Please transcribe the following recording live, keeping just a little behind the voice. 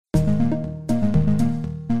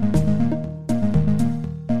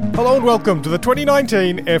Hello and welcome to the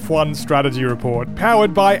 2019 F1 Strategy Report,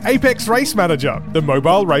 powered by Apex Race Manager, the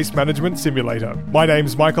mobile race management simulator. My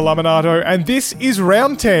name's Michael Laminato, and this is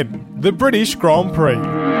round 10, the British Grand Prix.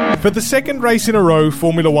 For the second race in a row,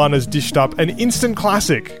 Formula One has dished up an instant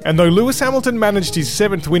classic, and though Lewis Hamilton managed his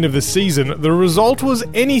 7th win of the season, the result was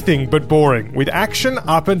anything but boring, with action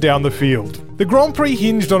up and down the field. The Grand Prix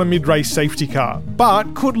hinged on a mid-race safety car,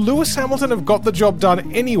 but could Lewis Hamilton have got the job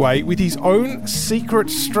done anyway with his own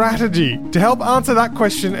secret strategy? To help answer that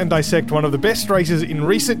question and dissect one of the best races in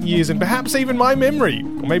recent years and perhaps even my memory,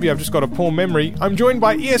 or maybe I've just got a poor memory, I'm joined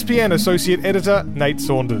by ESPN Associate Editor Nate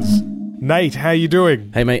Saunders. Nate, how you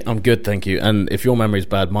doing? Hey mate, I'm good, thank you. And if your memory's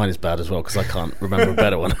bad, mine is bad as well, because I can't remember a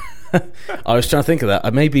better one. I was trying to think of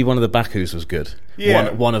that. Maybe one of the Bakus was good.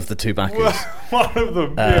 Yeah. One of the two Bakus. One of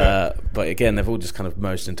them, yeah. But again, they've all just kind of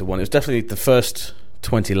merged into one. It was definitely the first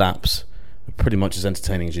 20 laps were pretty much as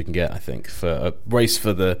entertaining as you can get, I think, for a race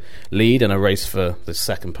for the lead and a race for the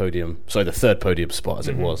third podium spot, as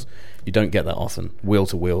it was. You don't get that often, wheel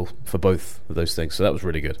to wheel, for both of those things. So that was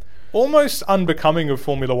really good. Almost unbecoming of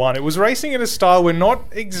Formula One. It was racing in a style we're not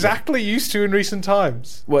exactly used to in recent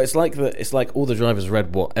times. Well, it's like all the drivers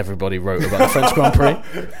read what everybody wrote about the French Grand Prix,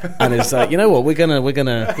 and it's like, you know what, we're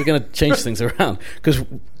gonna change things around, because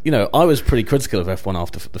I was pretty critical of F1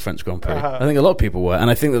 after the French Grand Prix. I think a lot of people were, and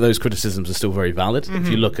I think that those criticisms are still very valid if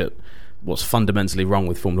you look at what's fundamentally wrong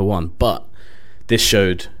with Formula One. But this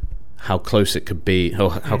showed how close it could be,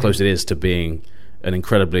 how close it is to being an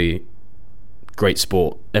incredibly great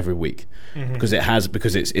sport every week, because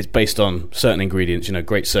it's based on certain ingredients.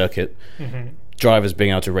 Great circuit, drivers being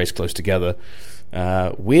able to race close together.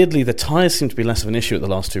 Weirdly, the tyres seem to be less of an issue at the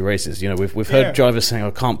last two races. We've heard drivers saying, I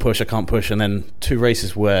can't push, and then two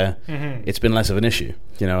races where it's been less of an issue.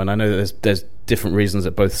 And I know that there's different reasons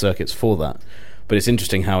at both circuits for that, but it's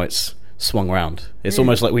interesting how it's swung around. It's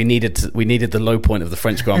almost like we needed the low point of the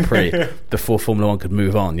French Grand Prix before Formula One could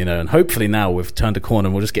move on, and hopefully now we've turned a corner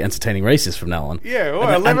and we'll just get entertaining races from now on. Yeah,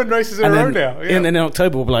 well, 11 races in a row now. Yeah. And then in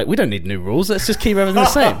October we'll be like, we don't need new rules, let's just keep everything the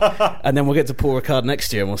same. And then we'll get to Paul Ricard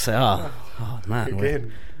next year and we'll say, oh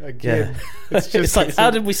man. Again. Yeah. It's like,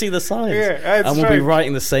 how did we see the signs? Yeah, and we'll be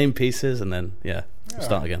writing the same pieces and then, we'll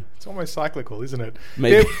start again. It's almost cyclical, isn't it?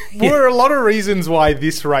 Maybe. There were a lot of reasons why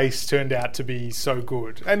this race turned out to be so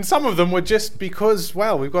good. And some of them were just because,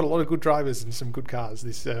 we've got a lot of good drivers and some good cars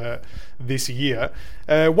this year.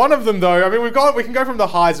 One of them, though, we can go from the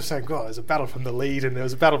highs of saying, there's a battle from the lead and there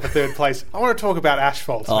was a battle for third place. I want to talk about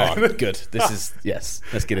asphalt. Good. Yes,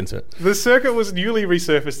 let's get into it. The circuit was newly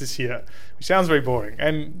resurfaced this year, which sounds very boring.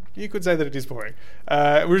 And you could say that it is boring.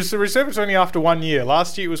 It was resurfaced only after 1 year.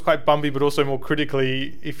 Last year it was quite bumpy, but also more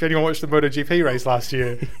critically, if anyone watched the MotoGP race last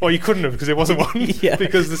year, well, you couldn't have because there wasn't one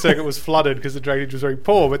because the circuit was flooded because the drainage was very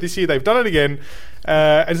poor. But this year they've done it again.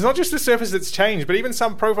 And it's not just the surface that's changed, but even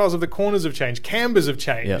some profiles of the corners have changed. Cambers have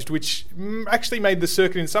changed, which actually made the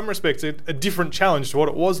circuit in some respects a different challenge to what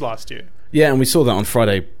it was last year. Yeah, and we saw that on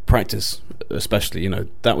Friday practice, especially.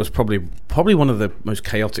 That was probably one of the most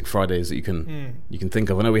chaotic Fridays that you can think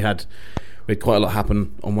of. I know we had quite a lot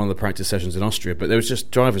happen on one of the practice sessions in Austria, but there was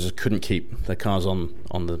just drivers just couldn't keep their cars on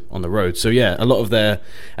the road. So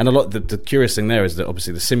the curious thing there is that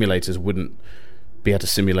obviously the simulators wouldn't be able to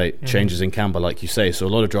simulate changes in camber, like you say. So a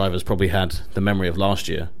lot of drivers probably had the memory of last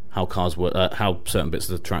year, how cars were, how certain bits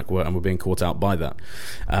of the track were, and were being caught out by that.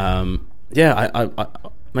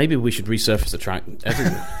 Maybe we should resurface the track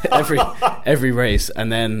every race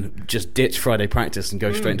and then just ditch Friday practice and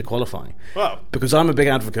go straight into qualifying. Wow. Because I'm a big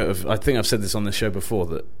advocate of, I think I've said this on the show before,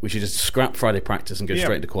 that we should just scrap Friday practice and go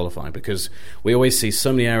straight into qualifying, because we always see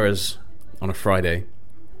so many errors on a Friday,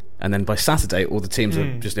 and then by Saturday all the teams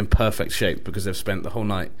are just in perfect shape because they've spent the whole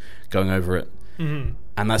night going over it. And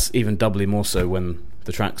that's even doubly more so when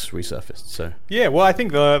the track's resurfaced. So I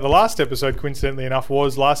think the last episode, coincidentally enough,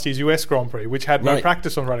 was last year's US Grand Prix, which had no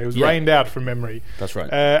practice on Friday. It was rained out from memory. That's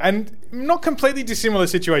right. And not completely dissimilar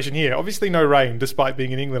situation here. Obviously no rain, despite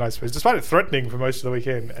being in England, I suppose, despite it threatening for most of the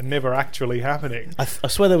weekend and never actually happening. I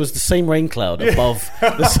swear there was the same rain cloud above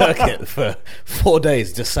the circuit for 4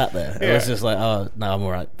 days, just sat there. It was just like, oh no, I'm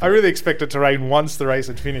all right. I really expect it to rain once the race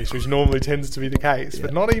had finished, which normally tends to be the case,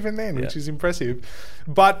 but not even then, which is impressive.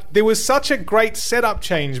 But there was such a great setup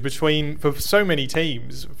change for so many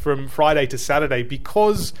teams from Friday to Saturday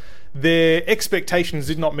because their expectations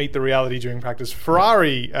did not meet the reality during practice.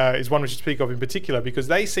 Ferrari is one we should speak of in particular, because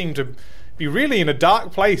they seem to be really in a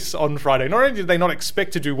dark place on Friday. Not only did they not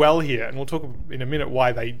expect to do well here, and we'll talk in a minute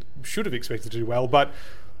why they should have expected to do well, but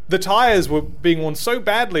the tyres were being worn so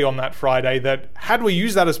badly on that Friday that had we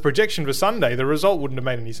used that as projection for Sunday, the result wouldn't have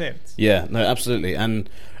made any sense. Yeah, no, absolutely. And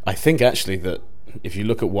I think actually that if you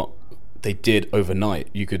look at what they did overnight,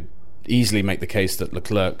 you could easily make the case that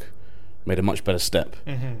Leclerc made a much better step,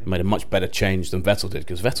 made a much better change than Vettel did,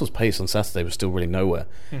 because Vettel's pace on Saturday was still really nowhere,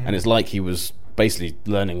 and it's like he was basically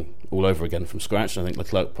learning all over again from scratch. And I think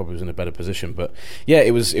Leclerc probably was in a better position, but yeah,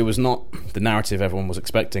 it was not the narrative everyone was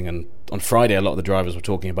expecting. And on Friday, a lot of the drivers were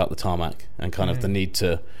talking about the tarmac and kind of the need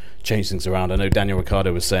to change things around. I know Daniel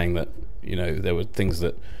Ricciardo was saying that, you know, there were things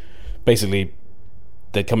that basically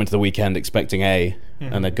they'd come into the weekend expecting A,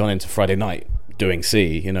 and they'd gone into Friday night doing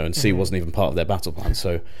C, you know, and C wasn't even part of their battle plan.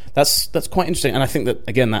 So that's quite interesting, and I think that,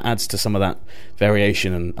 again, that adds to some of that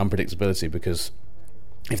variation and unpredictability, because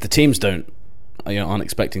if the teams aren't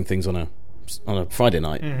expecting things on a Friday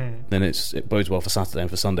night, then it bodes well for Saturday and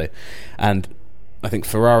for Sunday. And I think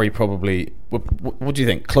Ferrari probably, what do you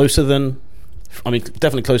think, closer than, I mean,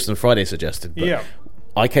 definitely closer than Friday suggested, but yeah.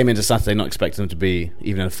 I came into Saturday not expecting them to be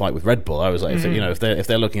even in a fight with Red Bull. I was like, if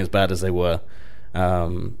they're looking as bad as they were,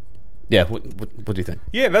 yeah, what do you think?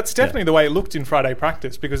 Yeah, that's definitely the way it looked in Friday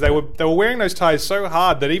practice, because they were wearing those tyres so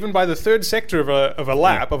hard that even by the third sector of a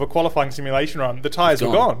lap of a qualifying simulation run, the tyres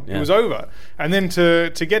were gone. Yeah. It was over. And then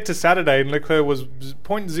to get to Saturday, and Leclerc was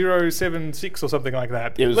 0.076 or something like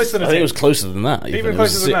that. It was, less than I think it was closer than that. Even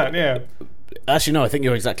closer than that, yeah. Actually, no, I think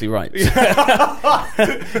you're exactly right. Yeah,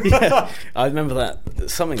 I remember that.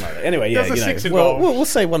 Something like that. Anyway, yeah, there's a 6 involved. We'll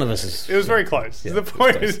say one of us is... It was very close. Yeah, the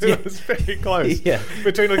point is, it was very close. Yeah.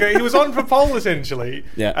 He was on for pole, essentially.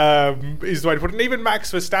 Yeah. Is the way to put it. And even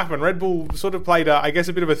Max Verstappen, Red Bull sort of played, a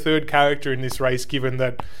bit of a third character in this race, given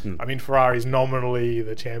that, I mean, Ferrari's nominally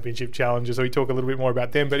the championship challenger, so we talk a little bit more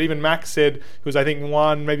about them. But even Max said, who was, I think,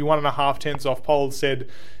 maybe 1.5 tenths off pole, said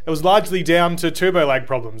it was largely down to turbo lag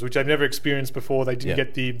problems, which I've never experienced before. They didn't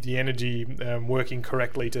get the energy working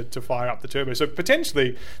correctly to fire up the turbo. So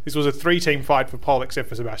potentially this was a 3-team fight for pole, except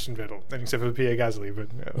for Sebastian Vettel and except for Pierre Gasly.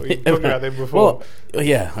 But we talked about them before. Well,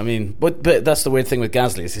 yeah, I mean, but that's the weird thing with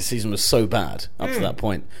Gasly, is his season was so bad up to that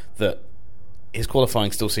point that his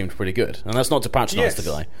qualifying still seemed pretty good. And that's not to patronise the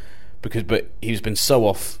guy, but he's been so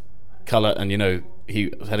off colour, and, you know,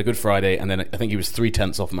 he had a good Friday, and then I think he was 3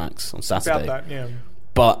 tenths off Max on Saturday. About that, yeah.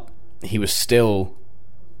 But he was still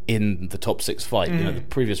in the top 6 fight. You know, the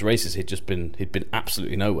previous races he'd been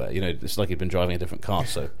absolutely nowhere. You know, it's like he'd been driving a different car.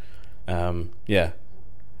 So,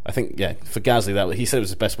 I think for Gasly, he said it was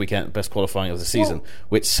his best qualifying of the season,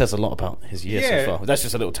 which says a lot about his year so far. That's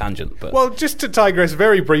just a little tangent. But well, just to digress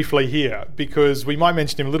very briefly here, because we might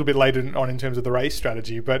mention him a little bit later on in terms of the race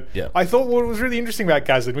strategy. But I thought what was really interesting about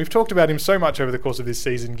Gasly, and we've talked about him so much over the course of this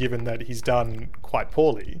season, given that he's done quite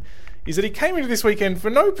poorly, is that he came into this weekend for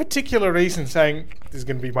no particular reason saying, this is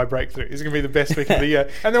going to be my breakthrough, this is going to be the best weekend of the year.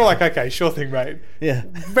 And they were like, okay, sure thing, mate. Yeah.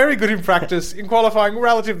 Very good in practice, in qualifying,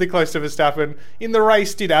 relatively close to Verstappen. In the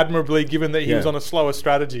race, did admirably, given that he was on a slower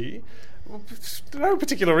strategy. No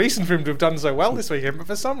particular reason for him to have done so well this weekend, but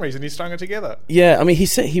for some reason he strung it together. Yeah, I mean, he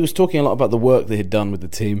said he was talking a lot about the work they had done with the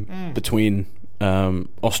team between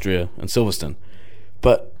Austria and Silverstone.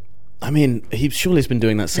 But I mean, he surely has been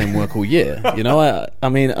doing that same work all year. You know, I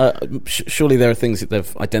mean, surely there are things that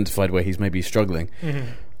they've identified where he's maybe struggling.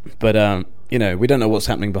 But, you know, we don't know what's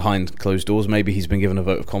happening behind closed doors. Maybe he's been given a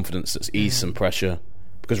vote of confidence that's eased some pressure.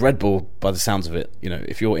 Because Red Bull, by the sounds of it, you know,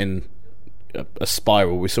 if you're in a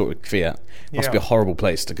spiral, we saw it with Fiat, it must be a horrible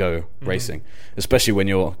place to go racing. Especially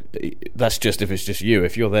when that's just if it's just you.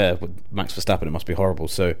 If you're there with Max Verstappen, it must be horrible.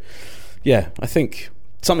 So, yeah, I think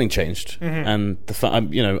something changed, and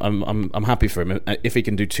I'm happy for him. If he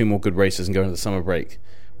can do 2 more good races and go into the summer break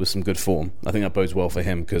with some good form, I think that bodes well for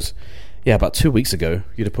him. Because, about 2 weeks ago,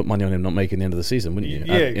 you'd have put money on him not making the end of the season, wouldn't you?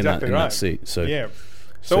 Yeah, exactly in that seat.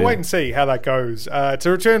 So we'll wait and see how that goes.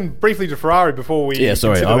 To return briefly to Ferrari before we... Yeah,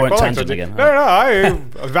 sorry, I won't tangent again. No, I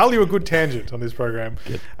value a good tangent on this program.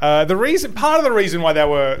 Part of the reason why they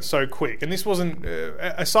were so quick, and this wasn't,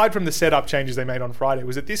 aside from the setup changes they made on Friday,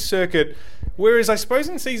 was that this circuit, whereas I suppose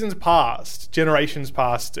in seasons past, generations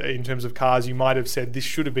past, in terms of cars, you might have said this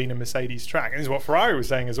should have been a Mercedes track, and this is what Ferrari was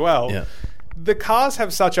saying as well. Yeah. The cars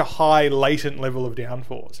have such a high latent level of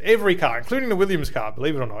downforce. Every car, including the Williams car,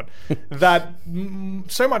 believe it or not, that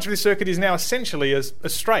so much of this circuit is now essentially a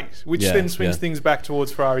straight, which then swings things back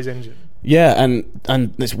towards Ferrari's engine. Yeah,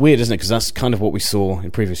 and it's weird, isn't it? Because that's kind of what we saw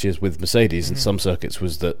in previous years with Mercedes and some circuits,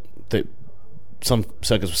 was that some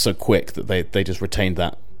circuits were so quick that they just retained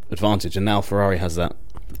that advantage, and now Ferrari has that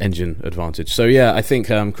engine advantage. So yeah, I think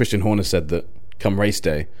Christian Horner said that come race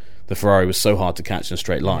day, the Ferrari was so hard to catch in a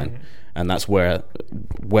straight line. And that's where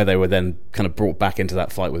they were then kind of brought back into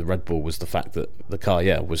that fight with Red Bull, was the fact that the car,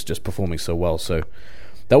 was just performing so well. So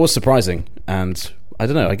that was surprising, and I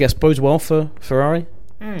don't know, I guess bodes well for Ferrari.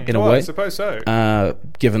 in a way. I suppose so.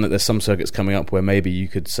 Given that there's some circuits coming up where maybe you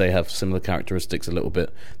could say have similar characteristics a little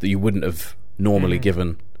bit that you wouldn't have normally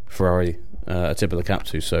given Ferrari a tip of the cap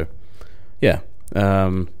to. So, yeah.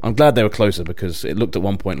 I'm glad they were closer because it looked at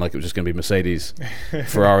one point like it was just going to be Mercedes,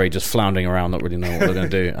 Ferrari just floundering around, not really knowing what they're going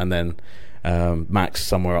to do, and then Max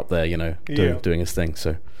somewhere up there, doing his thing.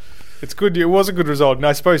 So it's good. It was a good result, and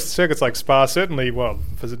I suppose circuits like Spa certainly. Well,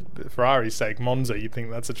 for Ferrari's sake, Monza, you'd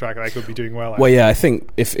think that's a track they could be doing well at. Well, yeah, I think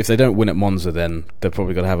if they don't win at Monza, then they're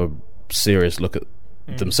probably going to have a serious look at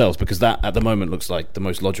themselves, because that at the moment looks like the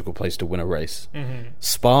most logical place to win a race.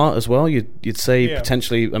 Spa as well, you'd say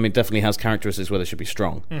potentially. I mean, definitely has characteristics where they should be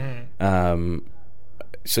strong.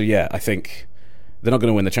 So yeah, I think they're not going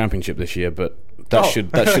to win the championship this year, but that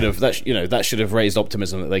should have raised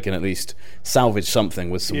optimism that they can at least salvage something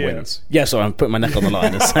with some wins. Yeah, sorry, I'm putting my neck on the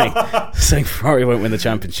line and saying Ferrari won't win the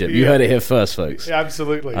championship. You heard it here first, folks. Yeah,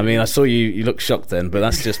 absolutely. I mean, I saw you look shocked then, but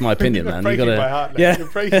that's just my opinion, man. You're breaking my heart. You're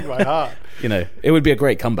breaking my heart. It would be a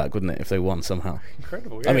great comeback, wouldn't it, if they won somehow?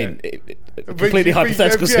 Incredible. Yeah. I mean, completely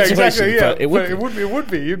hypothetical situation, exactly, but it would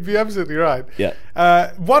be. You'd be absolutely right. Yeah.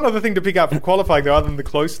 One other thing to pick up from qualifying, though, other than the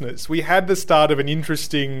closeness, we had the start of an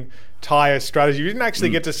interesting tyre strategy. We didn't actually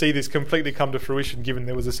get to see this completely come to fruition, given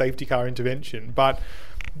there was a safety car intervention, but.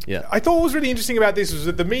 Yeah, I thought what was really interesting about this was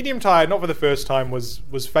that the medium tyre, not for the first time, was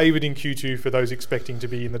favoured in Q2 for those expecting to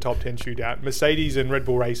be in the top 10 shootout. Mercedes and Red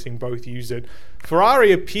Bull Racing both used it.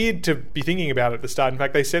 Ferrari appeared to be thinking about it at the start. In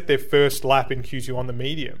fact, they set their first lap in Q2 on the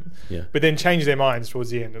medium, but then changed their minds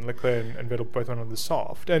towards the end, and Leclerc and Vettel both went on the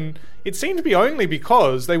soft. And it seemed to be only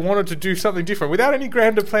because they wanted to do something different without any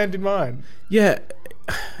grander plan in mind. Yeah.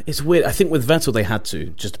 It's weird. I think with Vettel they had to,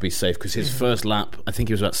 just to be safe, because his first lap, I think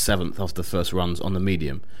he was about 7th after the first runs on the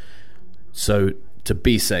medium. So to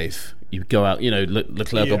be safe, you go out.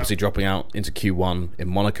 Leclerc obviously dropping out into Q1 in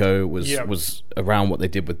Monaco was around what they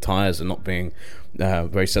did with tyres and not being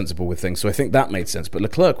very sensible with things. So I think that made sense. But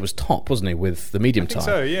Leclerc was top, wasn't he, with the medium tyre?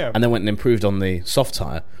 So, yeah. And then went and improved on the soft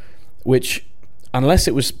tyre, which, unless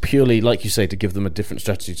it was purely, like you say, to give them a different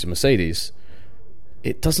strategy to Mercedes,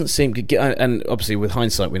 it doesn't seem to get. And obviously, with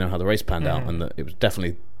hindsight, we know how the race panned out, and that it was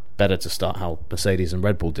definitely better to start how Mercedes and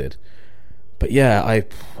Red Bull did. But yeah,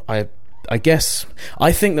 I guess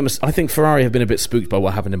I think Ferrari have been a bit spooked by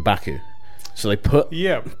what happened in Baku, so they put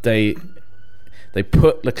they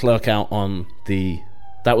put Leclerc out on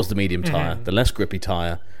that was the medium tyre, the less grippy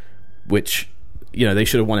tyre, which they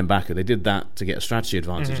should have won in Baku. They did that to get a strategy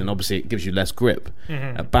advantage, and obviously it gives you less grip.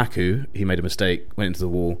 At Baku, he made a mistake, went into the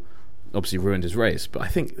wall. Obviously ruined his race, but I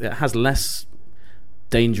think it has less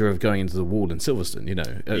danger of going into the wall in Silverstone.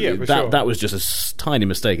 That was just a tiny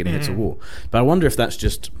mistake and he hits a wall. But I wonder if that's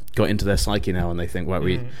just got into their psyche now and they think,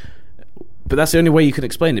 but that's the only way you can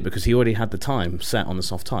explain it, because he already had the time set on the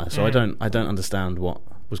soft tyre. So I don't understand what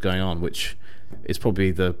was going on, which is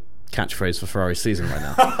probably the catchphrase for Ferrari's season right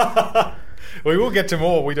now. We will get to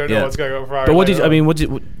more. We don't know what's going on with Ferrari. But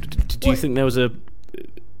do you think there was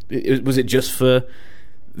was it just for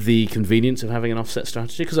the convenience of having an offset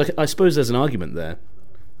strategy? Because I suppose there's an argument there.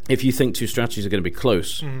 If you think two strategies are going to be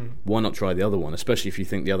close, why not try the other one, especially if you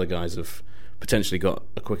think the other guys have potentially got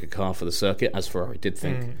a quicker car for the circuit, as Ferrari did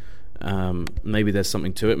think. Maybe there's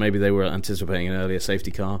something to it. Maybe they were anticipating an earlier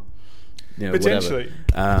safety car, potentially.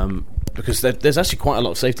 Because there's actually quite a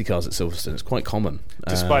lot of safety cars at Silverstone. It's quite common,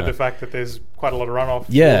 despite the fact that there's quite a lot of runoff.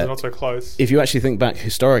 Yeah, not so close. If you actually think back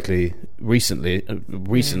historically, recent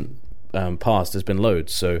past, there's been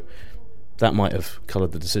loads, so that might have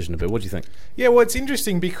coloured the decision a bit. What do you think? Yeah, well, it's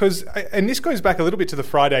interesting because, and this goes back a little bit to the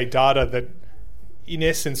Friday data that in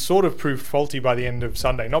essence sort of proved faulty by the end of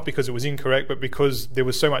Sunday, not because it was incorrect, but because there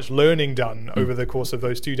was so much learning done over the course of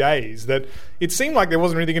those 2 days that it seemed like there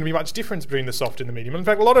wasn't really going to be much difference between the soft and the medium. In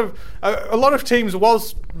fact, a lot of teams,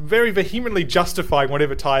 whilst very vehemently justifying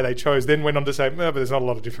whatever tyre they chose, then went on to say, but there's not a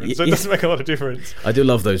lot of difference, so it doesn't make a lot of difference. I do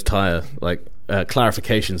love those tyre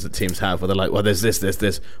clarifications that teams have, where they're like, well, there's this,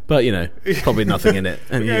 but probably nothing in it,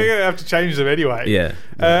 and you're going to have to change them anyway.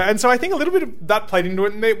 And so I think a little bit of that played into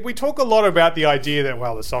it, and we talk a lot about the idea that,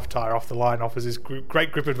 well, the soft tyre off the line offers this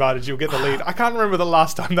great grip advantage, you'll get the lead. I can't remember the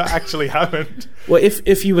last time that actually happened. Well,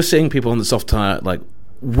 if you were seeing people on the soft tyre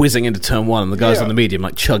whizzing into turn one and the guys on the medium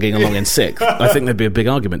chugging along in sixth, I think there'd be a big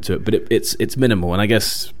argument to it, but it's minimal, and I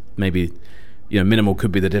guess maybe minimal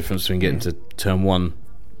could be the difference between getting to turn one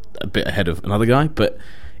a bit ahead of another guy, but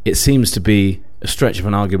it seems to be a stretch of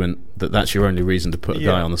an argument that that's your only reason to put a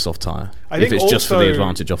guy on the soft tyre, if it's just for the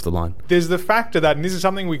advantage off the line. There's the factor that, and this is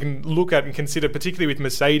something we can look at and consider, particularly with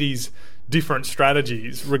Mercedes' different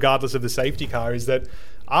strategies, regardless of the safety car, is that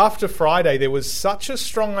after Friday, there was such a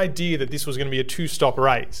strong idea that this was going to be a two-stop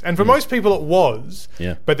race. And for most people it was,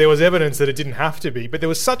 but there was evidence that it didn't have to be. But there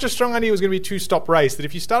was such a strong idea it was going to be a two-stop race that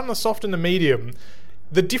if you start on the soft and the medium,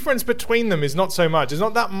 the difference between them is not so much. There's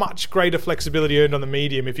not that much greater flexibility earned on the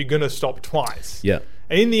medium if you're going to stop twice. Yeah.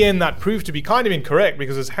 And in the end, that proved to be kind of incorrect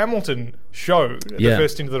because as Hamilton showed at the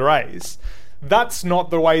first into the race, that's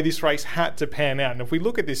not the way this race had to pan out. And if we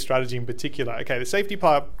look at this strategy in particular, okay, the safety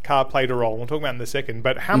car played a role. We'll talk about it in a second.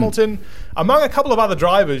 But Hamilton, among a couple of other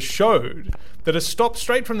drivers, showed that a stop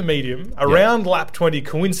straight from the medium, around lap 20,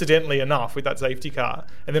 coincidentally enough, with that safety car,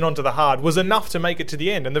 and then onto the hard, was enough to make it to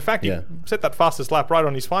the end. And the fact he set that fastest lap right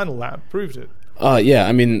on his final lap proved it.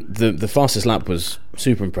 I mean, the fastest lap was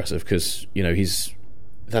super impressive because,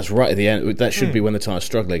 that's right at the end. That should be when the tyre's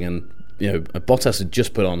struggling. And Bottas had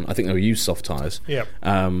just put on, I think they were used soft tyres. Yeah.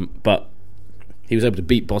 But he was able to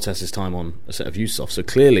beat Bottas's time on a set of used softs. So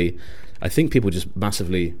clearly, I think people just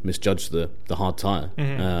massively misjudged the hard tyre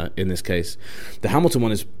in this case. The Hamilton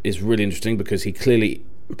one is really interesting because he clearly,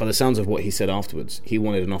 by the sounds of what he said afterwards, he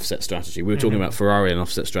wanted an offset strategy. We were talking about Ferrari and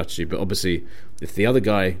offset strategy, but obviously if the other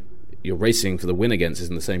guy you're racing for the win against is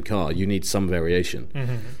in the same car, you need some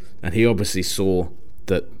variation. And he obviously saw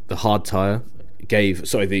that the hard tyre gave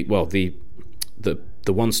the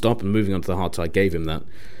one stop and moving on to the hard tyre gave him that,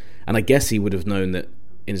 and I guess he would have known that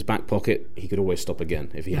in his back pocket he could always stop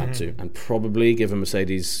again if he had to, and probably give a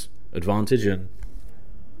Mercedes advantage. And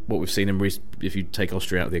what we've seen in if you take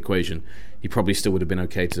Austria out of the equation, he probably still would have been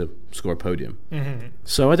okay to score a podium.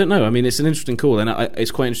 So I don't know. I mean, it's an interesting call, and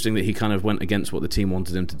it's quite interesting that he kind of went against what the team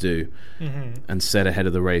wanted him to do and said ahead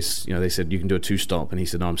of the race. They said you can do a two-stop, and he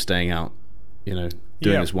said, "No, I'm staying out."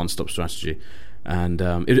 Doing this one-stop strategy. And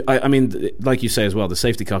I mean, like you say as well, the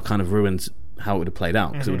safety car kind of ruined how it would have played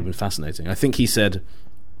out because it would have been fascinating. I think he said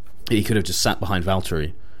he could have just sat behind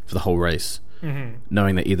Valtteri for the whole race,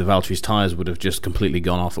 knowing that either Valtteri's tyres would have just completely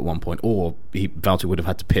gone off at one point, or Valtteri would have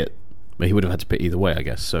had to pit. But he would have had to pit either way, I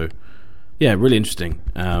guess. So, yeah, really interesting.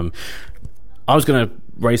 I was going to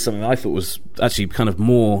raise something that I thought was actually kind of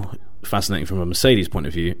more fascinating from a Mercedes point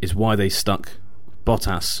of view, is why they stuck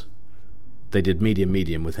Bottas. They did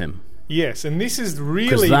medium with him. Yes, and this is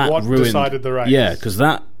really what decided the race. Yeah, because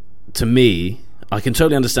that, to me, I can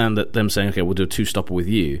totally understand that them saying, okay, we'll do a two-stopper with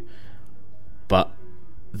you, but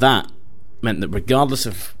that meant that regardless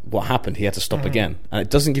of what happened, he had to stop again. And it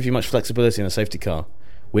doesn't give you much flexibility in a safety car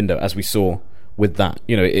window, as we saw with that.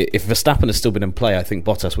 If Verstappen had still been in play, I think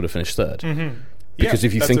Bottas would have finished third. Because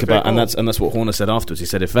if you think about, and that's what Horner said afterwards, he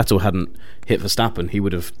said if Vettel hadn't hit Verstappen, he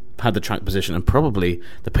would have had the track position, and probably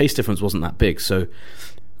the pace difference wasn't that big. So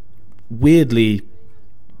weirdly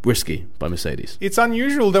risky by Mercedes. It's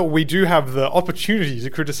unusual that we do have the opportunity to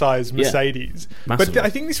criticise Mercedes. But I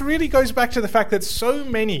think this really goes back to the fact that so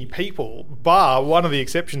many people, bar one of the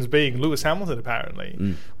exceptions being Lewis Hamilton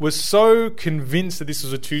apparently, was so convinced that this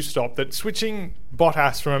was a two-stop that switching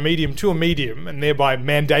Bottas from a medium to a medium and thereby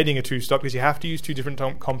mandating a two-stop because you have to use two different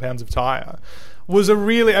compounds of tyre was a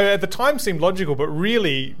really, at the time seemed logical, but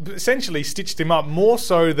really essentially stitched him up more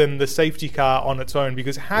so than the safety car on its own,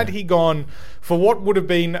 because had he gone for what would have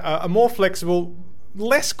been a more flexible,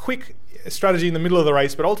 less quick strategy in the middle of the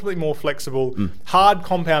race, but ultimately more flexible, hard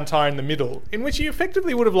compound tyre in the middle, in which he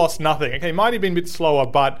effectively would have lost nothing. Okay, he might have been a bit slower,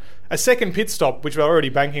 but a second pit stop, which we're already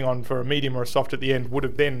banking on for a medium or a soft at the end, would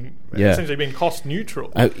have then essentially been cost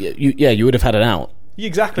neutral. You would have had an out.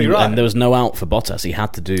 Exactly right. And there was no out for Bottas. He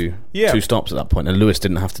had to do two stops at that point, and Lewis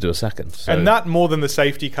didn't have to do a second. So. And that, more than the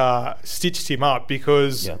safety car, stitched him up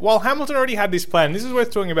because while Hamilton already had this plan, this is worth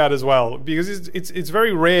talking about as well, because it's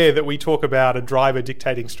very rare that we talk about a driver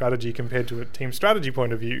dictating strategy compared to a team strategy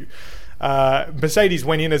point of view. Mercedes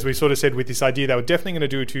went in, as we sort of said, with this idea they were definitely going to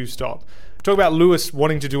do a two-stop. Talk about Lewis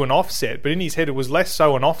wanting to do an offset, but in his head it was less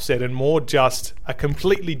so an offset and more just a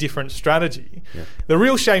completely different strategy. The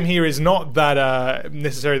real shame here is not that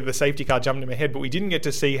necessarily the safety car jumped him ahead, but we didn't get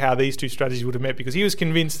to see how these two strategies would have met, because he was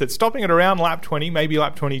convinced that stopping at around lap 20, maybe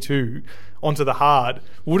lap 22, onto the hard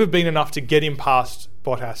would have been enough to get him past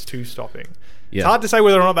Bottas two-stopping. It's hard to say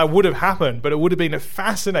whether or not that would have happened, but it would have been a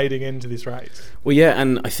fascinating end to this race. Well, yeah,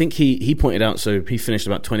 and I think he pointed out, so he finished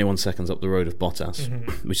about 21 seconds up the road of Bottas,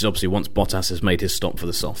 which is obviously once Bottas has made his stop for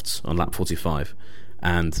the softs on lap 45.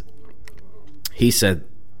 And he said,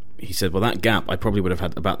 well, that gap, I probably would have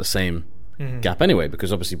had about the same gap anyway,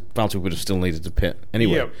 because obviously Valtteri would have still needed to pit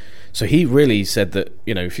anyway. So he really said that,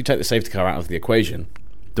 if you take the safety car out of the equation,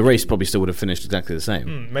 the race probably still would have finished exactly the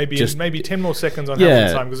same. Maybe 10 more seconds on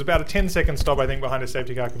Hamilton's time. It was about a 10-second stop, I think, behind a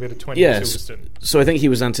safety car compared to 20 in Silverstone. So I think he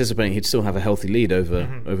was anticipating he'd still have a healthy lead over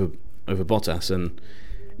Bottas. And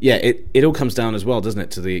Yeah, it all comes down as well, doesn't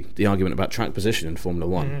it, to the argument about track position in Formula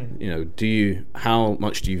One. How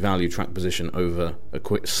much do you value track position over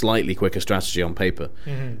a slightly quicker strategy on paper?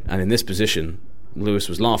 And in this position, Lewis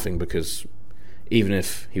was laughing because even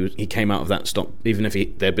if he came out of that stop, even if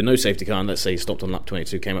there had been no safety car, and let's say he stopped on lap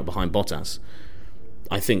 22, came up behind Bottas,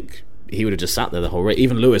 I think he would have just sat there the whole race.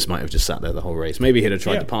 Even Lewis might have just sat there the whole race. Maybe he'd have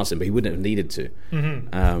tried to pass him, but he wouldn't have needed to.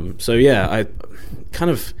 I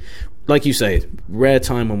kind of, like you say, rare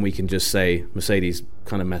time when we can just say Mercedes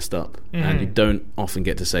kind of messed up, and you don't often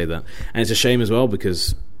get to say that. And it's a shame as well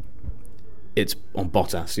because it's on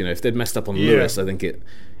Bottas. If they'd messed up on Lewis, I think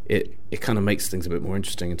it kind of makes things a bit more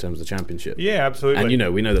interesting in terms of the championship. Yeah, absolutely.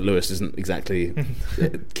 And we know that Lewis isn't exactly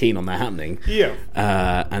keen on that happening. Yeah,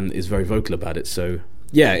 and is very vocal about it. So.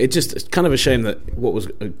 Yeah, it's kind of a shame that what was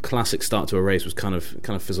a classic start to a race was kind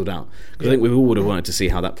of fizzled out. Because I think we all would have wanted to see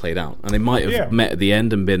how that played out, and they might have met at the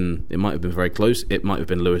end and it might have been very close. It might have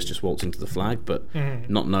been Lewis just waltzing to the flag, but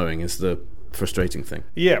not knowing is the frustrating thing.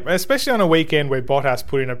 Yeah, especially on a weekend where Bottas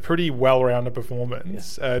put in a pretty well-rounded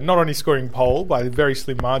performance, not only scoring pole by a very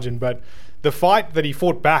slim margin, but the fight that he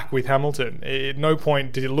fought back with Hamilton. At no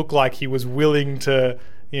point did it look like he was willing to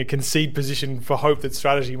concede position for hope that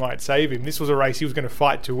strategy might save him. This was a race he was going to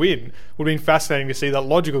fight to win. Would have been fascinating to see that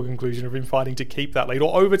logical conclusion of him fighting to keep that lead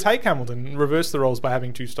or overtake Hamilton and reverse the roles by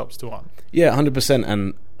having 2 stops to 1. Yeah, 100%.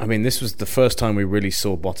 And I mean, this was the first time we really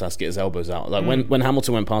saw Bottas get his elbows out. Like when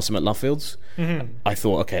Hamilton went past him at Luffields, I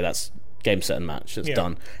thought, okay, that's game, set and match. It's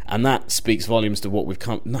done. And that speaks volumes to what we've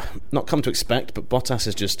not come to expect, but Bottas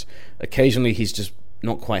is just, occasionally he's just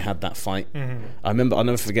not quite had that fight. I'll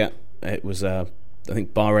never forget, it was I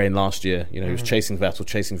think Bahrain last year, he was chasing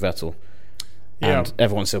Vettel, and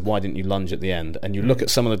everyone said, why didn't you lunge at the end? And you look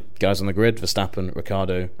at some of the guys on the grid, Verstappen,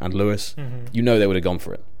 Ricciardo and Lewis, they would have gone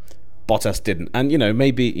for it. Bottas didn't. And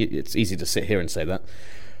maybe it's easy to sit here and say that.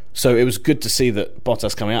 So it was good to see that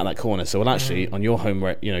Bottas coming out of that corner. So, well, actually, on your home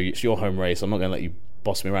it's your home race, I'm not going to let you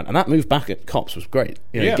boss me around. And that move back at Copse was great.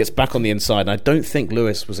 He gets back on the inside, and I don't think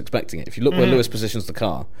Lewis was expecting it. If you look where Lewis positions the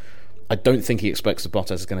car, I don't think he expects that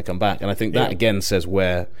Bottas is going to come back. And I think that, again, says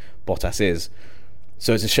where Bottas is.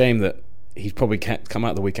 So it's a shame that he's probably come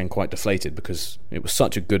out of the weekend quite deflated because it was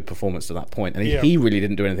such a good performance to that point. And he really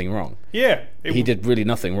didn't do anything wrong. Yeah. He did really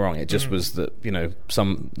nothing wrong. It just was that,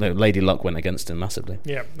 some lady luck went against him massively.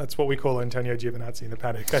 Yeah, that's what we call Antonio Giovinazzi in the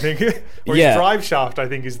paddock, I think. Or his drive shaft, I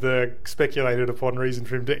think, is the speculated upon reason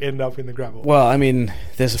for him to end up in the gravel. Well, I mean,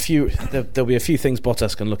 there's there'll be a few things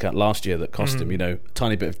Bottas can look at last year that cost him, a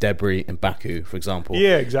tiny bit of debris in Baku, for example.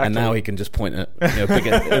 Yeah, exactly. And now he can just point at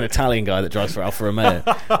an Italian guy that drives for Alfa Romeo.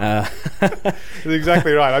 That's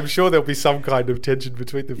exactly right. I'm sure there'll be some kind of tension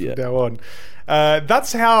between them from now on.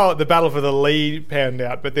 That's how the battle for the lead panned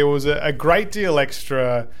out, but there was a great deal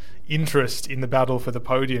extra interest in the battle for the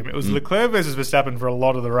podium. It was Leclerc versus Verstappen for a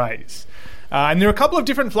lot of the race. And there are a couple of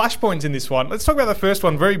different flashpoints in this one. Let's talk about the first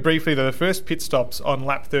one very briefly. The first pit stops on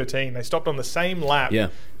lap 13. They stopped on the same lap. Yeah.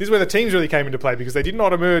 This is where the teams really came into play because they did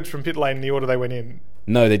not emerge from pit lane in the order they went in.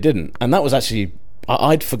 No, they didn't. And that was actually...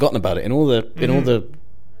 I'd forgotten about it. In all the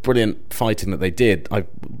brilliant fighting that they did,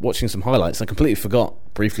 watching some highlights, I completely forgot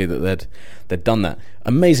briefly that they'd done that.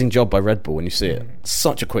 Amazing job by Red Bull when you see it.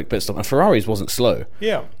 Such a quick pit stop. And Ferrari's wasn't slow.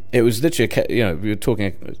 Yeah. It was literally, we were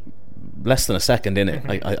talking less than a second in it,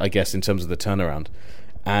 I guess, in terms of the turnaround.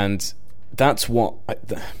 And that's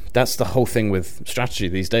the whole thing with strategy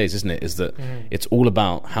these days, isn't it? Is that it's all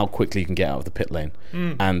about how quickly you can get out of the pit lane.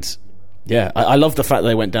 And yeah, I love the fact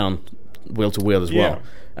they went down wheel to wheel as well,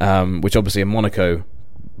 which obviously in Monaco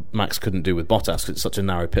Max couldn't do with Bottas because it's such a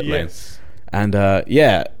narrow pit lane. And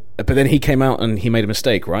but then he came out and he made a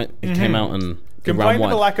mistake, right? He came out and complained of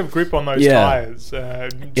the lack of grip on those tyres.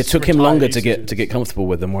 It took him longer to get comfortable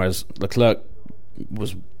with them, whereas Leclerc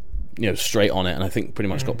was straight on it, and I think pretty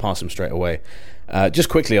much got past him straight away. Just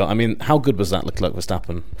quickly, I mean, how good was that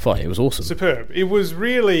Leclerc-Verstappen fight? It was awesome. Superb. It was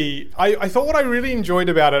really... I thought what I really enjoyed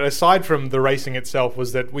about it, aside from the racing itself,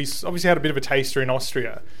 was that we obviously had a bit of a taster in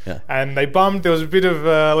Austria. Yeah. And they bummed... There was a bit of,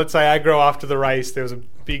 let's say, aggro after the race. There was a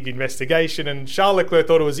big investigation, and Charles Leclerc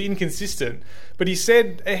thought it was inconsistent. But he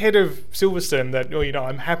said ahead of Silverstone that,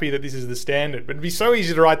 I'm happy that this is the standard. But it'd be so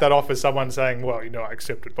easy to write that off as someone saying, well, I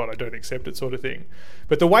accept it, but I don't accept it, sort of thing.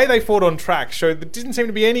 But the way they fought on track showed there didn't seem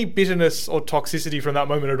to be any bitterness or toxicity from that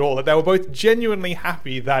moment at all. That they were both genuinely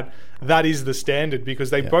happy that that is the standard, because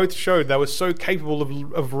they both showed they were so capable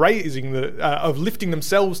of raising of lifting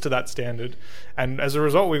themselves to that standard. And as a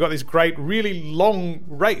result, we got this great, really long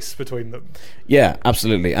race between them. Yeah,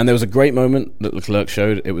 absolutely. And there was a great moment that Leclerc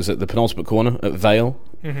showed. It was at the penultimate corner at Vale,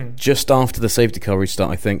 just after the safety car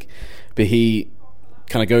restart, I think. But he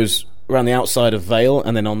kind of goes around the outside of Vale,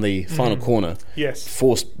 and then on the final corner, yes,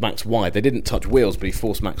 forced Max wide. They didn't touch wheels, but he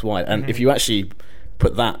forced Max wide. And if you actually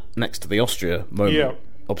put that next to the Austria moment,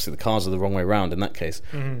 obviously the cars are the wrong way around in that case.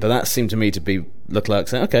 But that seemed to me to be Leclerc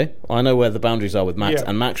saying, okay, I know where the boundaries are with Max,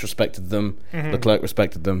 and Max respected them, Leclerc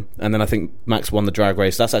respected them, and then I think Max won the drag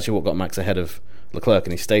race. That's actually what got Max ahead of Leclerc,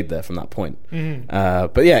 and he stayed there from that point.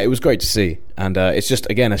 But yeah, it was great to see, and it's just,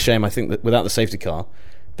 again, a shame. I think that without the safety car,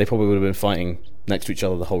 they probably would have been fighting next to each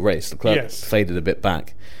other the whole race. Leclerc faded a bit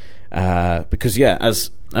back because as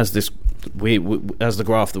the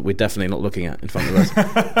graph that we're definitely not looking at in front of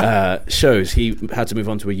us shows, he had to move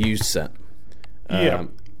on to a used set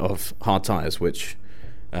of hard tyres, which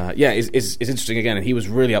is interesting again. And he was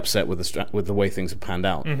really upset with the way things have panned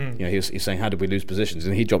out. He was saying, how did we lose positions?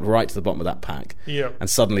 And he dropped right to the bottom of that pack, and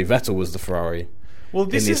suddenly Vettel was the Ferrari in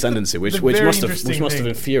the ascendancy, which must have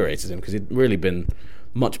infuriated him, because he'd really been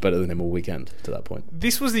much better than him all weekend to that point.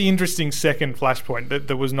 This was the interesting second flashpoint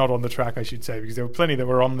that was not on the track, I should say, because there were plenty that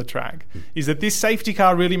were on the track, is that this safety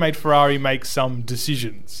car really made Ferrari make some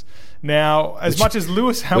decisions. Now, much as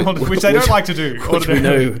Lewis Hamilton, which they don't like to do, which we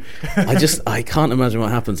know, I can't imagine what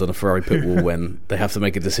happens on a Ferrari pit wall when they have to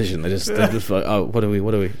make a decision. They're just like, oh, what do we?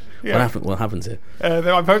 What happens here?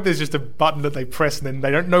 I hope there's just a button that they press, and then they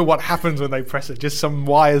don't know what happens when they press it. Just some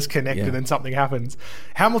wires connect, and then something happens.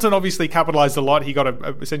 Hamilton obviously capitalised a lot. He got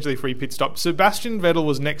essentially a free pit stop. Sebastian Vettel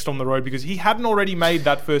was next on the road because he hadn't already made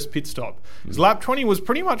that first pit stop. His lap 20 was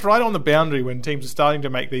pretty much right on the boundary when teams are starting to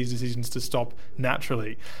make these decisions to stop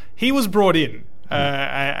naturally. He was brought in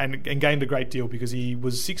and gained a great deal because he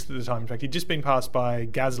was sixth at the time. In fact, he'd just been passed by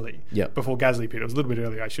Gasly before Gasly pitted. It was a little bit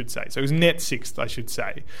earlier, I should say. So he was net sixth, I should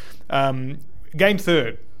say. Gained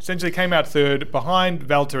third. Essentially came out third behind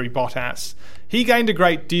Valtteri Bottas. He gained a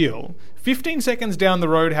great deal. 15 seconds down the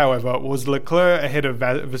road, however, was Leclerc ahead of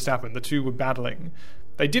Verstappen. The two were battling.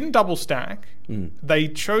 They didn't double stack. They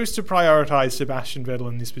chose to prioritise Sebastian Vettel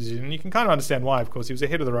in this position. And you can kind of understand why, of course. He was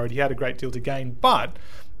ahead of the road. He had a great deal to gain. But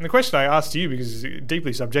and the question I asked you, because it's a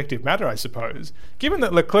deeply subjective matter, I suppose, given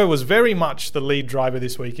that Leclerc was very much the lead driver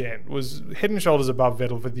this weekend, was head and shoulders above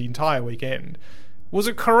Vettel for the entire weekend, was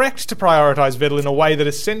it correct to prioritise Vettel in a way that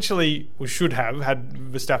essentially should have, had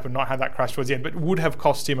Verstappen not had that crash towards the end, but would have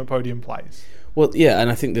cost him a podium place? Well, yeah, and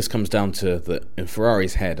I think this comes down to in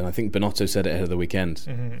Ferrari's head, and I think Binotto said it ahead of the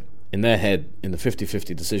weekend, in their head, in the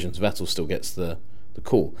 50-50 decisions, Vettel still gets the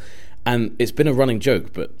call. And it's been a running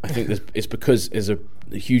joke, but I think it's because there's a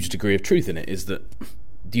huge degree of truth in it, is that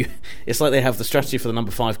it's like they have the strategy for the number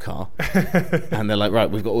 5 car, and they're like, right,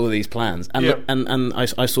 we've got all of these plans. And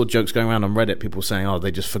I saw jokes going around on Reddit, people saying, oh, they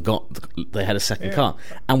just forgot they had a second car.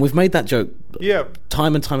 And we've made that joke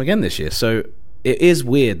time and time again this year. So it is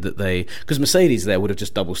weird that because Mercedes there would have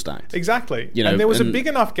just double stacked. Exactly. And there was a big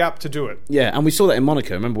enough gap to do it. Yeah, and we saw that in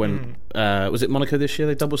Monaco. Remember when, was it Monaco this year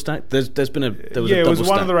they double stacked? There was a double stack. It was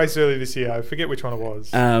one of the races earlier this year. I forget which one it was.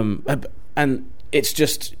 And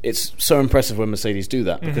it's so impressive when Mercedes do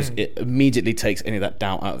that, because it immediately takes any of that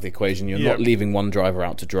doubt out of the equation. You're not leaving one driver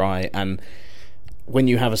out to dry. And when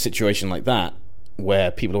you have a situation like that, where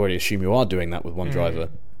people already assume you are doing that with one driver,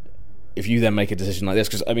 if you then make a decision like this,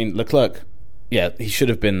 because, I mean, Leclerc, he should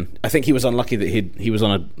have been. I think he was unlucky that he was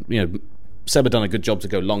on Seb had done a good job to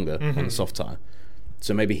go longer on the soft tyre,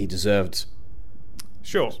 so maybe he deserved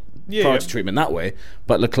priority treatment that way.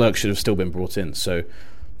 But Leclerc should have still been brought in. So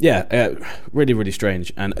really, really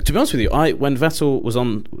strange. And to be honest with you, when Vettel was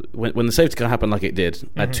on, when the safety car happened like it did,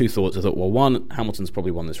 I had two thoughts. I thought, well, one, Hamilton's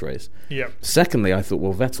probably won this race. Secondly, I thought,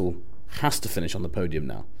 well, Vettel has to finish on the podium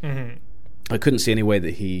now. I couldn't see any way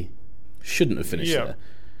that he shouldn't have finished there.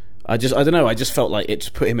 I don't know. I just felt like it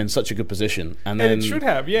just put him in such a good position, and then it should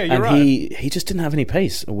have. Yeah, you're and right. He just didn't have any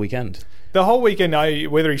pace all weekend. The whole weekend,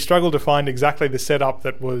 whether he struggled to find exactly the setup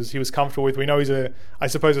that he was comfortable with. We know he's a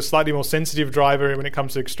slightly more sensitive driver when it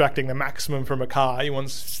comes to extracting the maximum from a car. He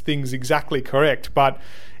wants things exactly correct, but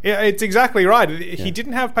it's exactly right. He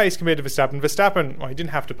didn't have pace compared to Verstappen. Verstappen, he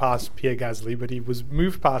didn't have to pass Pierre Gasly, but he was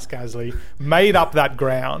moved past Gasly, made up that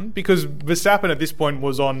ground, because Verstappen at this point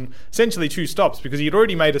was on essentially 2 stops, because he had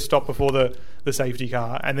already made a stop before the safety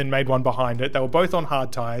car and then made one behind it. They were both on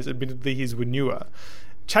hard tyres. Admittedly, his were newer.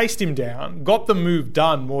 Chased him down, got the move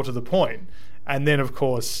done, more to the point, and then, of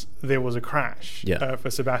course, there was a crash for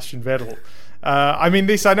Sebastian Vettel. I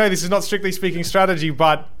know this is not strictly speaking strategy,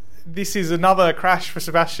 but this is another crash for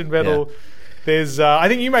Sebastian Vettel. Yeah. There's, I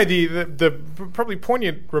think you made the probably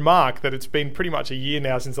poignant remark that it's been pretty much a year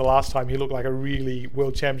now since the last time he looked like a really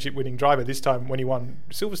World Championship winning driver, this time when he won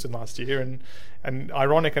Silverstone last year, and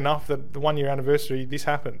ironic enough that the 1 year anniversary, this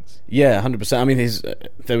happens. Yeah, 100%. I mean,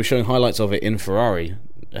 they were showing highlights of it in Ferrari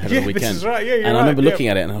ahead of the weekend. This is right. Yeah, you're and right. I remember looking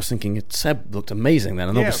at it and I was thinking, Seb looked amazing then.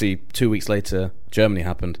 And obviously 2 weeks later, Germany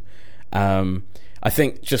happened. I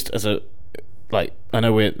think just as a I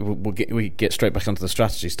know we get straight back onto the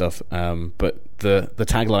strategy stuff, but the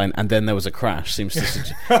tagline "and then there was a crash" seems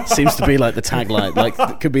to be like the tagline, like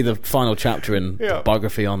it could be the final chapter in the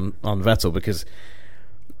biography on Vettel, because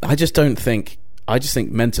I just think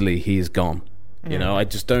mentally he is gone. You know, I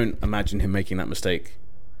just don't imagine him making that mistake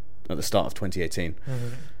at the start of 2018,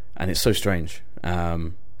 and it's so strange.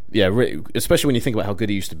 Especially when you think about how good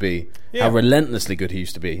he used to be, how relentlessly good he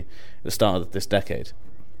used to be at the start of this decade.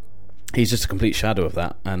 He's just a complete shadow of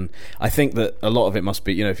that, and I think that a lot of it must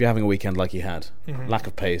be, you know, if you're having a weekend like he had, lack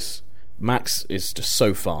of pace. Max is just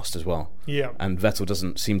so fast as well, and Vettel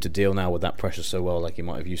doesn't seem to deal now with that pressure so well like he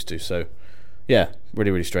might have used to. So, yeah,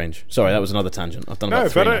 really, really strange. Sorry, that was another tangent. I've done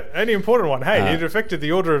about three. No, but any important one. Hey, it affected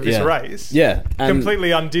the order of this race. Yeah,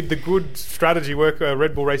 completely undid the good strategy work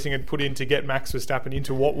Red Bull Racing had put in to get Max Verstappen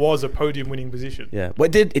into what was a podium-winning position. Yeah, well,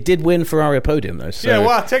 it did win Ferrari a podium though. So, yeah,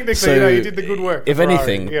 well, technically, he did the good work. If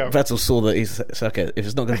anything, Vettel saw that he's okay. If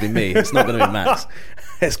it's not going to be me, it's not going to be Max.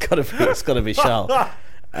 It's got to be Charles.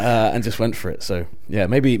 And just went for it. So yeah,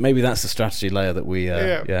 maybe that's the strategy layer that we.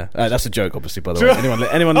 That's a joke, obviously. By the way,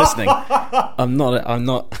 anyone listening, I'm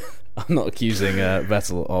not accusing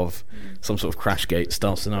Vettel of some sort of Crashgate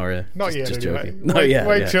style scenario. Not just anyway. joking.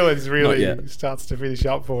 Wait till it really starts to finish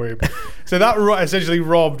up for him. So that essentially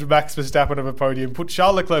robbed Max Verstappen of a podium, put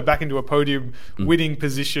Charles Leclerc back into a podium winning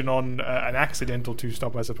position on an accidental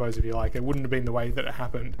two-stop, I suppose, if you like. It wouldn't have been the way that it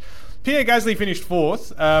happened. Pierre Gasly finished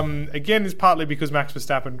fourth. Again, is partly because Max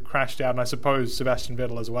Verstappen crashed out, and I suppose Sebastian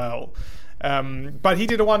Vettel as well. But he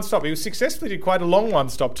did a one-stop. He successfully did quite a long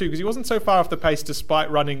one-stop too, because he wasn't so far off the pace despite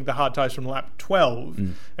running the hard tyres from lap 12.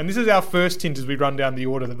 And this is our first hint as we run down the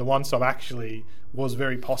order that the one-stop actually was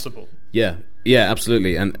very possible. Yeah,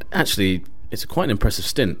 absolutely. And actually, it's quite an impressive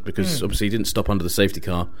stint, because obviously he didn't stop under the safety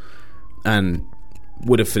car and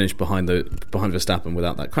would have finished behind Verstappen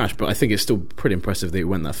without that crash. But I think it's still pretty impressive that he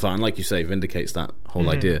went that far. And like you say, vindicates that whole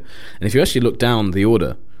idea. And if you actually look down the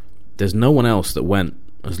order, there's no one else that went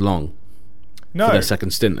as long for their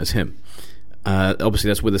second stint as him. Obviously,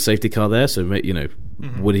 that's with a safety car there, so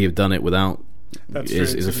would he have done it without?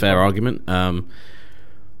 Is a fair argument.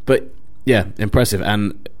 But yeah, impressive,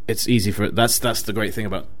 and it's easy for that's the great thing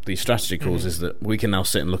about these strategy calls is that we can now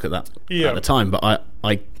sit and look at that at the time. But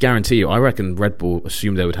I guarantee you, I reckon Red Bull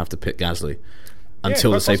assumed they would have to pit Gasly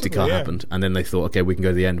until the safety car happened, and then they thought, okay, we can go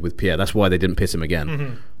to the end with Pierre. That's why they didn't pit him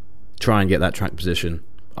again. Try and get that track position.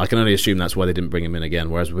 I can only assume that's why they didn't bring him in again.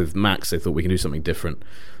 Whereas with Max, they thought we can do something different,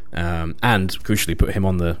 and crucially put him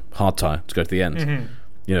on the hard tyre to go to the end.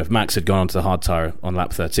 You know, if Max had gone onto the hard tyre on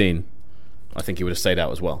lap 13, I think he would have stayed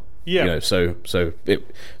out as well. Yeah. You know, so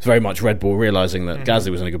it's very much Red Bull realising that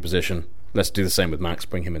Gasly was in a good position. Let's do the same with Max,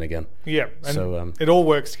 bring him in again. Yeah, and so it all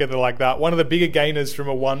works together like that. One of the bigger gainers from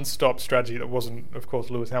a one-stop strategy that wasn't, of course,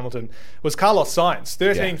 Lewis Hamilton was Carlos Sainz,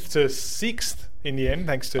 13th to 6th in the end,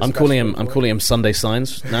 thanks to. I'm calling him Sunday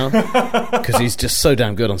Sainz now because he's just so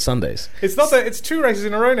damn good on Sundays. It's not that it's 2 races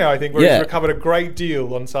in a row now, I think, where he's recovered a great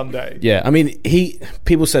deal on Sunday. Yeah, I mean,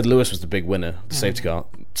 people said Lewis was the big winner, the safety car.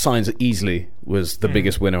 Sainz easily was the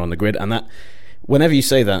biggest winner on the grid, and that. Whenever you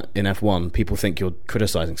say that in F1, people think you're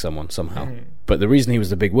criticising someone somehow. But the reason he was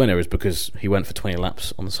the big winner is because he went for 20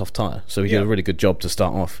 laps on the soft tyre. So he did a really good job to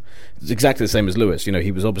start off. It's exactly the same as Lewis. You know, they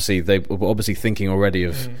were obviously thinking already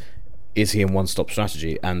of, is he in one-stop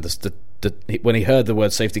strategy? And when he heard the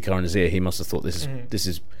word safety car in his ear, he must have thought this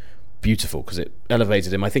is beautiful, because it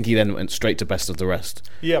elevated him. I think he then went straight to best of the rest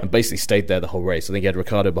and basically stayed there the whole race. I think he had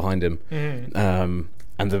Ricciardo behind him.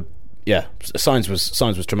 Sainz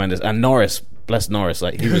was tremendous. And Norris, bless Norris,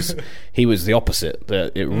 like he was the opposite.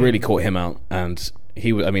 It really caught him out, and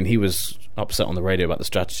he was upset on the radio about the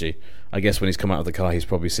strategy. I guess when he's come out of the car, he's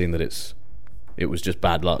probably seen that it was just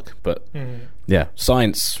bad luck. But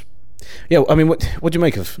Sainz. Yeah, I mean, what do you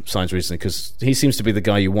make of Sainz recently? Because he seems to be the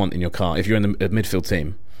guy you want in your car if you're in the midfield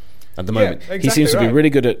team at the moment. Exactly, he seems to be really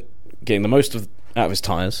good at getting the most out of his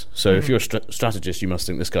tyres. So if you're a strategist, you must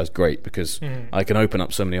think this guy's great, because I can open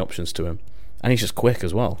up so many options to him. And he's just quick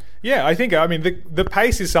as well. Yeah, I think, the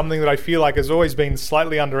pace is something that I feel like has always been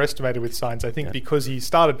slightly underestimated with Sainz. I think because he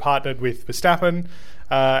started partnered with Verstappen,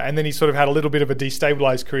 and then he sort of had a little bit of a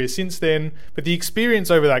destabilised career since then. But the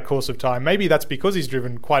experience over that course of time, maybe that's because he's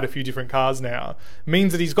driven quite a few different cars now,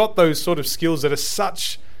 means that he's got those sort of skills that are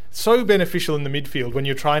such so beneficial in the midfield when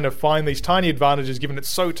you're trying to find these tiny advantages, given it's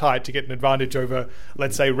so tight, to get an advantage over,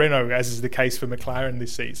 let's say, Renault, as is the case for McLaren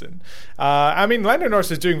this season. Lando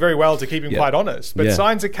Norris is doing very well to keep him quite honest, but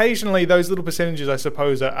Sainz occasionally, those little percentages, I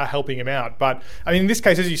suppose, are helping him out. But in this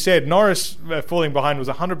case, as you said, Norris falling behind was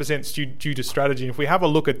 100% due to strategy. And if we have a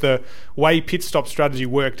look at the way pit stop strategy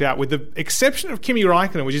worked out, with the exception of Kimi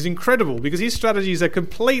Räikkönen, which is incredible because his strategy is a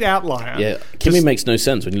complete outlier. Yeah, Kimi makes no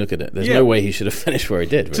sense when you look at it. There's no way he should have finished where he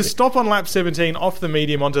did. Really. To stop on lap 17 off the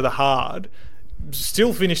medium onto the hard,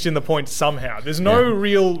 still finished in the points somehow. There's no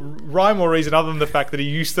real rhyme or reason other than the fact that he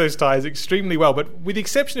used those tyres extremely well. But with the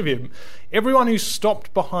exception of him, everyone who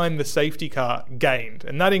stopped behind the safety car gained.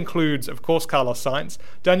 And that includes, of course, Carlos Sainz.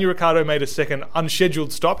 Daniel Ricciardo made a second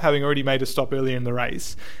unscheduled stop, having already made a stop earlier in the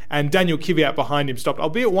race. And Daniel Kvyat behind him stopped,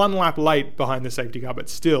 albeit one lap late behind the safety car, but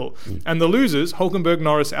still. And the losers, Hülkenberg,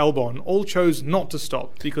 Norris, Albon, all chose not to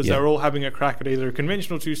stop because they were all having a crack at either a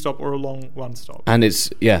conventional two-stop or a long one-stop. And it's,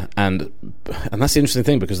 and that's the interesting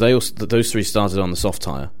thing because those three started on the soft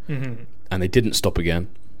tyre and they didn't stop again.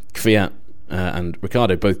 Kvyat and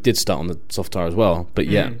Ricciardo both did start on the soft tyre as well, but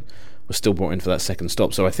were still brought in for that second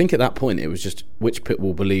stop. So I think at that point it was just which pit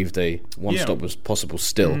wall believed a one stop was possible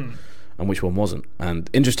still and which one wasn't. And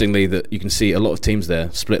interestingly, that you can see a lot of teams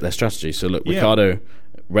there split their strategy. So look, Ricciardo,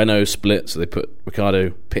 Renault split, so they put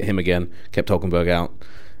Ricciardo, pit him again, kept Hülkenberg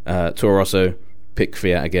out. Toro Rosso, pit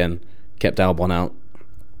Kvyat again, kept Albon out.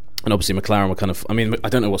 And obviously McLaren were kind of... I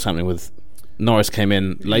don't know what's happening with... Norris came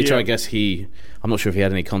in later, I guess I'm not sure if he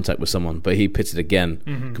had any contact with someone, but he pitted again,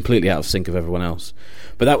 completely out of sync of everyone else.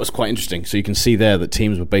 But that was quite interesting. So you can see there that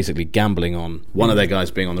teams were basically gambling on one of their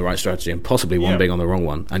guys being on the right strategy and possibly one being on the wrong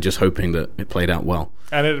one, and just hoping that it played out well.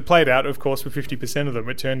 And it played out, of course, for 50% of them.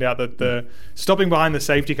 It turned out that the stopping behind the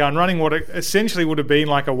safety car and running what essentially would have been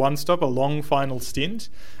like a one-stop, a long final stint,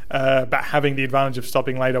 but having the advantage of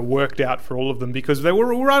stopping later worked out for all of them because they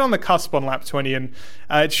were right on the cusp on lap 20, and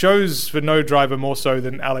it shows for no driver more so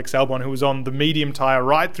than Alex Albon, who was on the medium tyre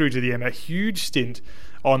right through to the end, a huge stint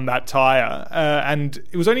on that tyre, and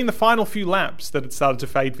it was only in the final few laps that it started to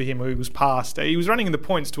fade for him. He was passed. He was running in the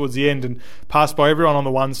points towards the end and passed by everyone on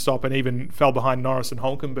the one stop and even fell behind Norris and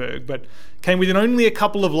Hülkenberg, but came within only a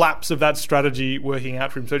couple of laps of that strategy working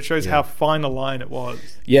out for him. So it shows how fine a line it was.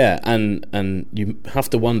 Yeah, and you have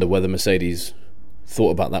to wonder whether Mercedes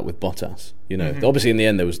thought about that with Bottas. Obviously in the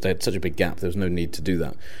end they had such a big gap, there was no need to do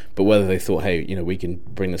that. But whether they thought, hey, we can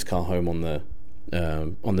bring this car home on the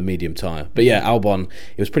medium tyre. But Albon,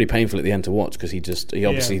 it was pretty painful at the end to watch because he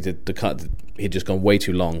obviously did the cut. He'd just gone way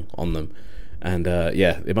too long on them, and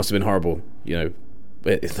it must have been horrible.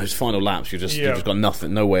 Those final laps, you've just got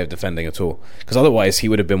nothing, no way of defending at all. Because otherwise, he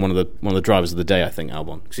would have been one of the drivers of the day, I think,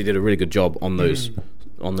 Albon, because he did a really good job on those.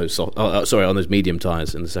 On those medium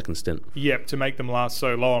tyres in the second stint. Yep, to make them last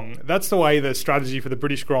so long. That's the way the strategy for the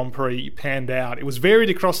British Grand Prix panned out. It was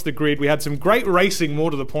varied across the grid. We had some great racing,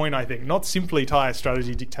 more to the point, I think, not simply tyre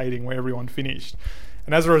strategy dictating where everyone finished.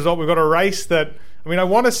 And as a result, we've got a race that, I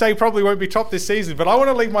want to say probably won't be top this season, but I want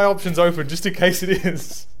to leave my options open just in case it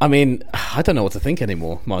is. I don't know what to think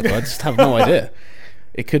anymore, Michael. I just have no idea.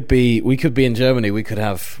 We could be in Germany. We could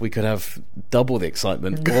have double the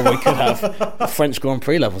excitement, or we could have French Grand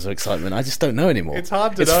Prix levels of excitement. I just don't know anymore. It's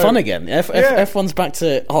hard to know. It's fun again. F1's back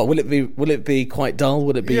to. Will it be quite dull?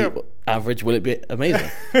 Will it be average? Will it be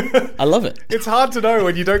amazing? I love it. It's hard to know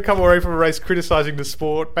when you don't come away from a race criticising the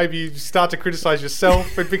sport. Maybe you start to criticise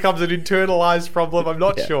yourself. It becomes an internalised problem. I'm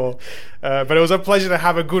not sure. But it was a pleasure to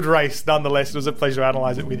have a good race. Nonetheless, it was a pleasure to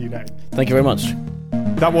analyse it with you, Nate. Thank you very much.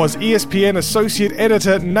 That was ESPN Associate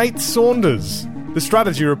Editor Nate Saunders. The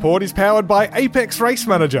Strategy Report is powered by Apex Race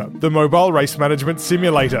Manager, the mobile race management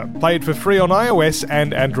simulator. Play it for free on iOS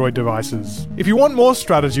and Android devices. If you want more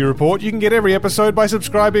Strategy Report, you can get every episode by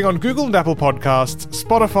subscribing on Google and Apple Podcasts,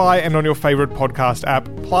 Spotify, and on your favourite podcast app,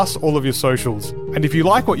 plus all of your socials. And if you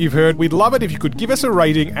like what you've heard, we'd love it if you could give us a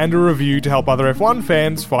rating and a review to help other F1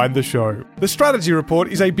 fans find the show. The Strategy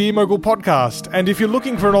Report is a Beer Mogul podcast, and if you're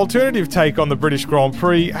looking for an alternative take on the British Grand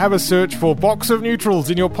Prix, have a search for Box of Neutrals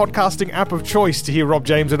in your podcasting app of choice to hear Rob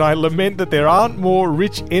James and I lament that there aren't more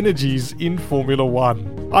rich energies in Formula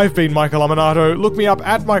One. I've been Michael Laminato. Look me up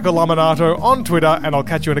at Michael Laminato on Twitter, and I'll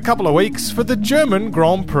catch you in a couple of weeks for the German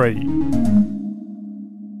Grand Prix.